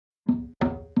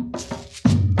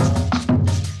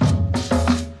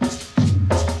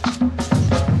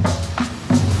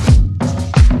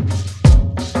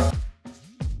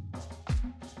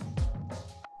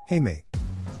Hey mate,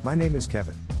 my name is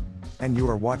Kevin, and you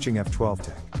are watching F12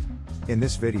 Tech. In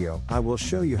this video, I will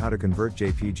show you how to convert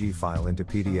JPG file into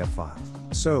PDF file.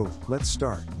 So, let's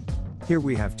start. Here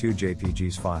we have two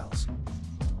JPGs files.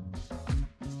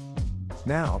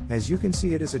 Now, as you can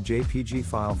see, it is a JPG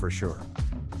file for sure.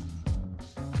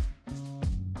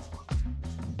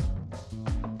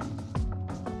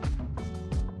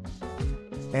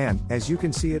 And, as you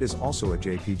can see, it is also a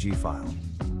JPG file.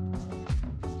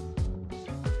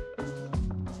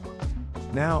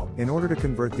 Now, in order to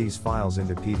convert these files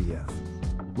into PDF,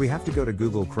 we have to go to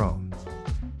Google Chrome.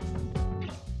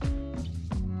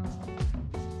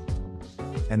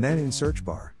 And then in search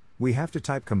bar, we have to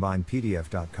type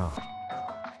combinedpdf.com.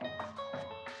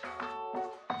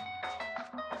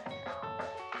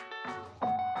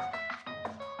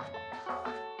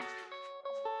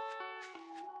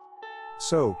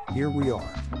 So, here we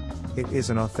are. It is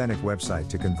an authentic website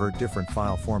to convert different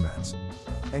file formats.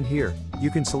 And here, you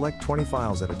can select 20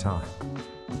 files at a time.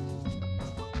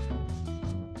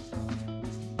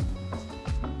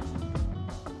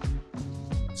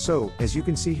 So, as you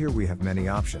can see here, we have many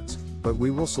options, but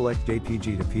we will select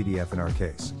JPG to PDF in our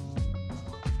case.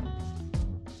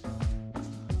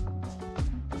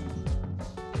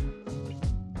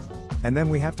 And then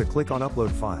we have to click on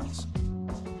Upload Files.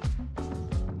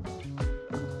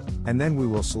 And then we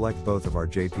will select both of our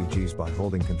JPGs by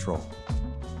holding Ctrl.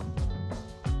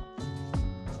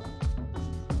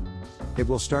 It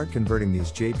will start converting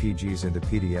these JPGs into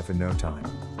PDF in no time.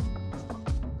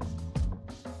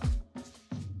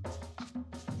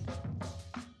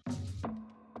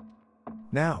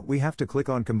 Now, we have to click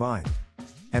on Combine.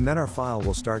 And then our file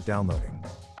will start downloading.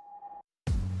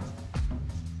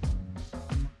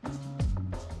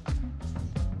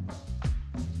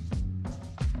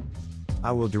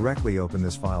 I will directly open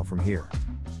this file from here.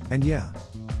 And yeah,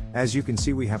 as you can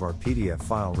see, we have our PDF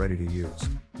file ready to use.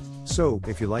 So,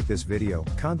 if you like this video,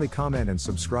 kindly comment and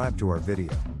subscribe to our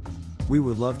video. We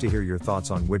would love to hear your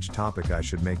thoughts on which topic I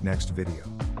should make next video.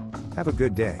 Have a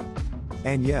good day.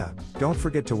 And yeah, don't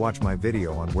forget to watch my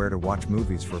video on where to watch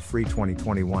movies for free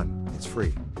 2021, it's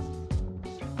free.